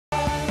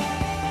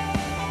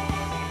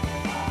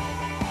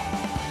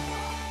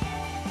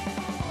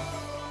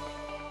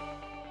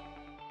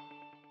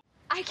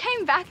I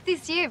came back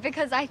this year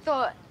because I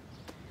thought...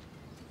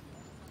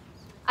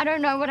 I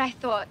don't know what I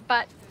thought,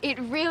 but it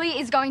really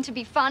is going to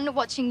be fun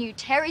watching you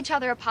tear each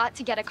other apart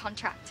to get a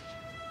contract.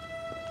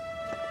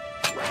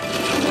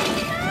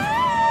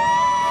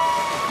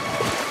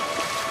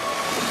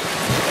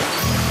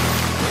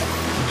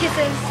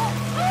 Kisses.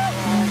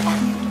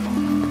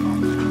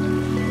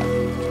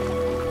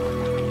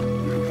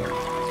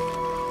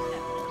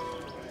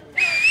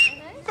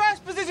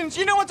 First positions,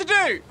 you know what to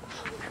do!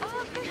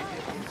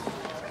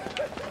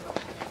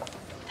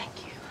 Thank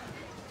you.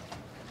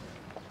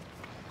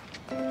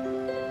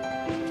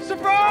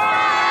 Surprise!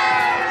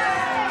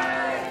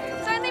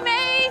 It's only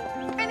me!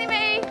 Only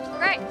me!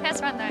 Great,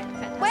 first run though.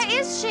 Fantastic. Where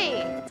is she?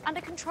 It's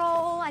under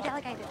control, I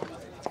delegated.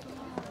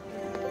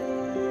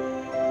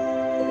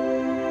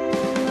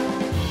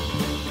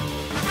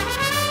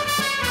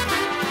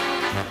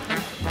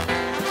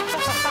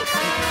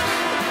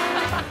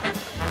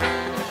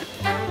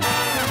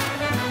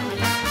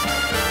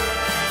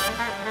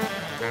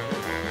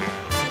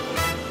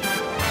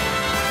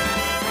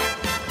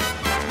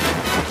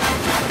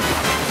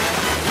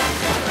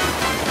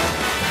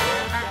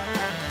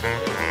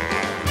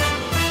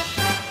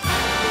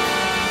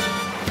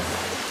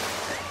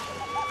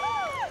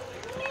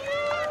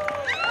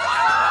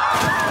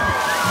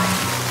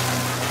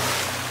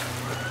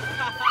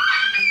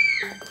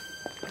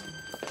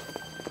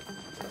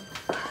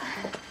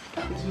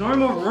 No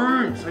more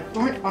rooms. I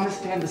don't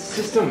understand the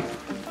system.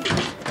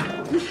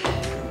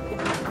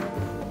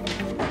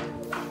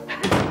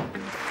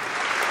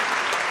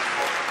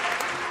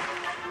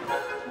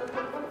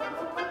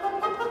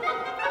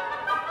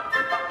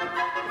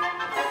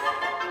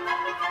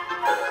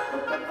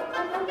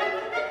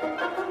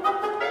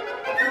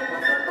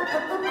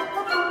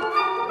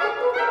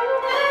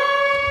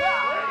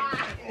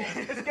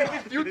 Escape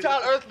this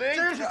futile earthling.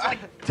 Seriously, it's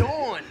like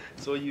dawn.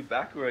 So are you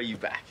back or are you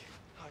back?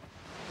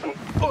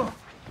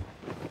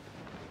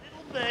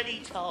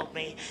 Bertie told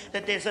me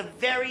that there's a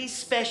very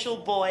special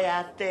boy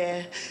out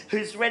there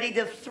who's ready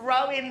to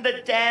throw in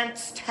the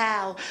dance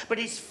towel, but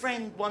his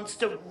friend wants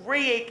to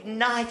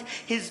reignite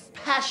his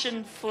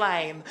passion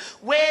flame.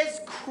 Where's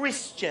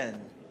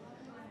Christian?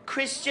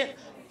 Christian?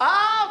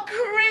 Oh,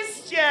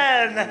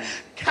 Christian!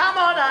 Come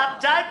on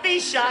up, don't be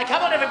shy.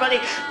 Come on,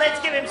 everybody. Let's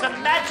give him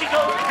some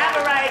magical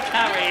cabaret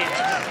courage.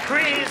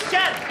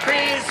 Christian!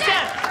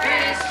 Christian!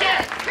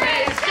 Christian!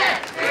 Christian!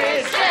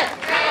 Christian!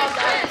 Come on,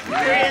 son.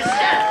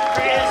 Christian!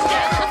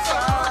 Christian!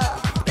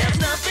 There's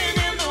nothing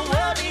in the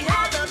world he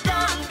hasn't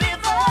done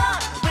before.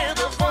 With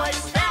a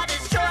voice that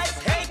is choice,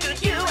 hey, could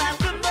you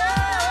ask for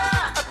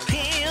more?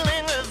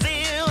 Appealing,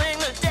 revealing,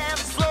 the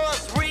dance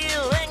floor's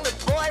reeling. The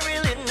boy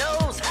really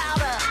knows how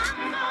to.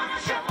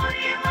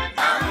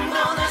 I'm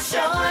gonna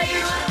show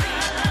you.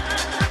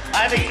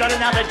 I hope he's got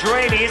another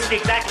dream. He isn't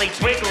exactly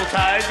Twinkle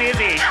Toes, is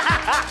he?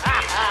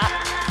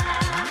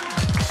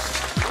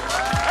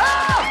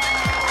 Oh!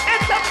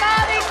 It's a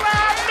Mardi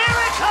Gras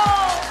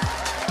miracle!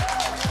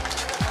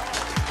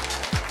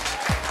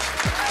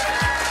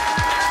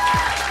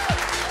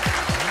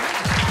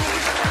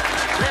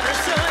 Let me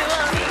show you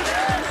what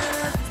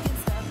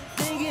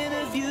thinking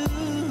of you.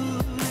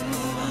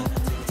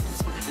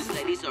 These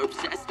ladies are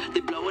obsessed,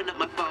 they're blowing up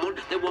my phone.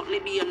 They won't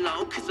leave me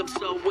alone, cause I'm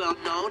so well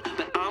known.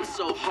 But I'm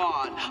so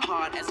hard,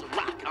 hard as a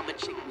rock. I'm a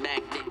chick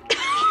magnet,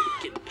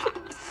 chicken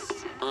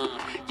pox.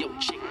 Yo,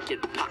 chicken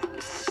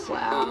pox.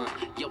 Wow.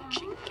 Yo,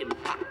 chicken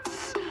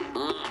pox.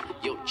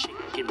 Yo,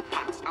 chicken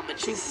pox. I'm a chick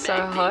She's so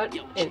magnet. hot,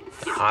 Yo,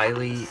 it's...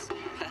 Highly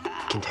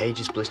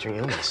contagious blistering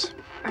illness.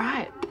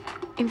 Right.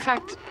 In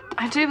fact,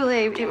 I do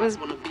believe it was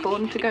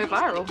born to go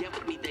viral.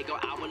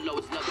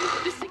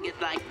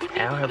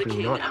 How have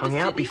we not hung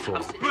out before?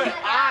 But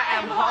I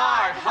am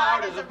hard,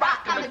 hard as a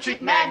rock. I'm a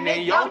chick magnet,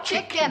 yo,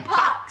 chicken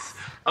pox.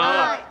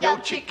 Yo,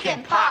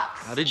 chicken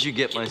pox. How did you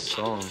get my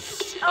song?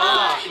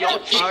 Yo,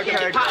 chicken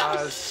Okay,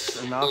 pox.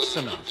 guys, enough's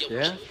enough,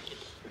 yeah?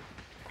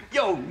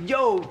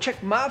 Yo,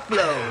 check my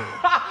flow.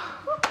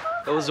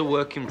 That was a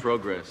work in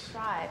progress.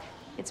 Right.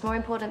 It's more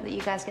important that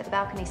you guys get the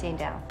balcony scene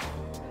down.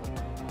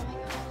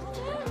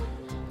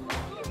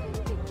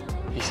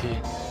 He's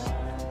here.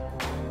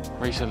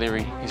 Reese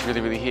O'Leary, he's really,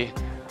 really here.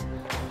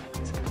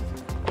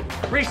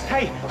 Reese,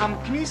 hey,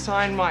 can you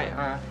sign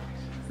my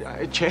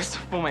chest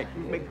for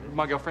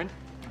my girlfriend?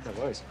 No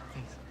worries.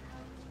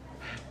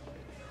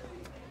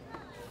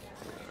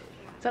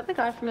 Is that the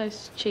guy from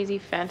those cheesy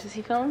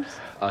fantasy films?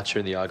 Archer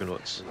and the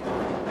Argonauts.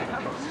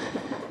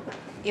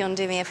 You want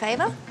to do me a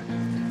favor?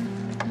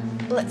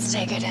 Let's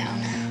take her down.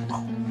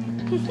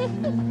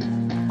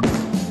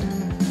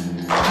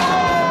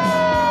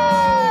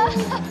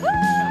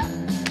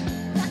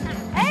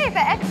 Hey, for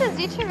exes,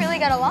 you two really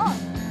got along.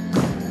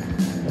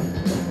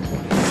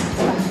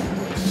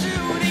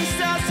 Shooting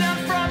stars down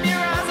from your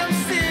eyes, I'm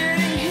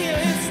sitting here.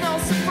 It's no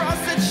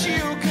surprise that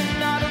you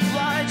cannot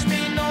oblige me.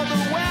 Know the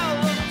well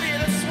of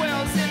bitter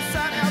swells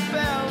inside our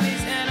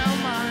bellies and our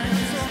minds.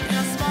 Talking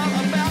a smile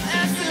about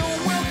us, it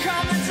will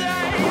come the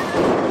day.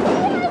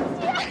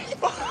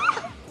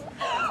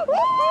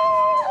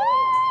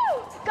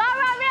 Go,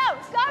 Romeo!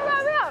 Go,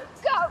 Romeo!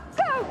 Go,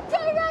 go,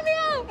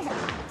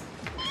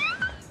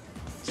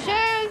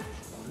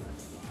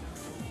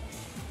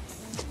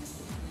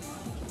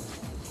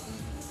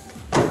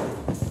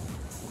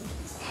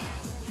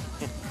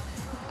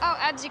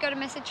 Babs, you got a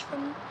message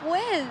from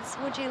Wes.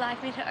 Would you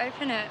like me to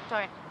open it?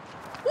 Don't.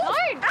 Don't! What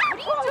are you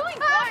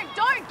doing?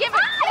 Don't give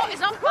it! It's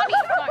not funny.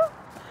 Don't.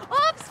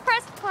 Oops,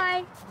 press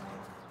play.